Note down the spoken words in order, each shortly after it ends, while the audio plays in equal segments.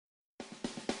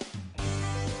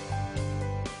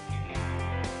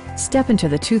Step into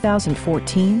the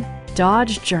 2014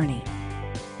 Dodge Journey.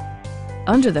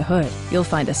 Under the hood, you'll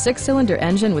find a 6-cylinder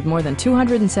engine with more than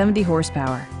 270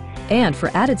 horsepower. And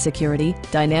for added security,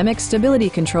 dynamic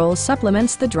stability control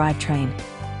supplements the drivetrain.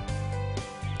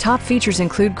 Top features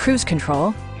include cruise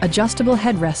control, adjustable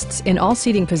headrests in all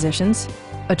seating positions,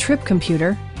 a trip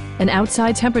computer, an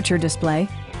outside temperature display,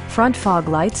 front fog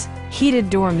lights, heated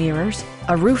door mirrors,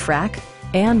 a roof rack,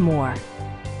 and more.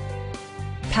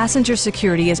 Passenger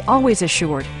security is always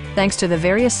assured thanks to the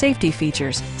various safety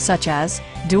features such as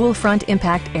dual front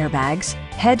impact airbags,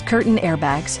 head curtain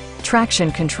airbags,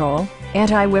 traction control,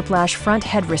 anti-whiplash front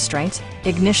head restraints,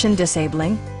 ignition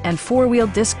disabling, and 4-wheel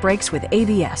disc brakes with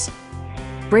ABS.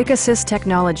 Brake Assist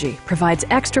technology provides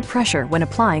extra pressure when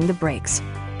applying the brakes.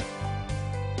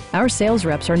 Our sales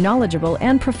reps are knowledgeable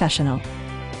and professional.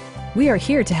 We are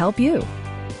here to help you.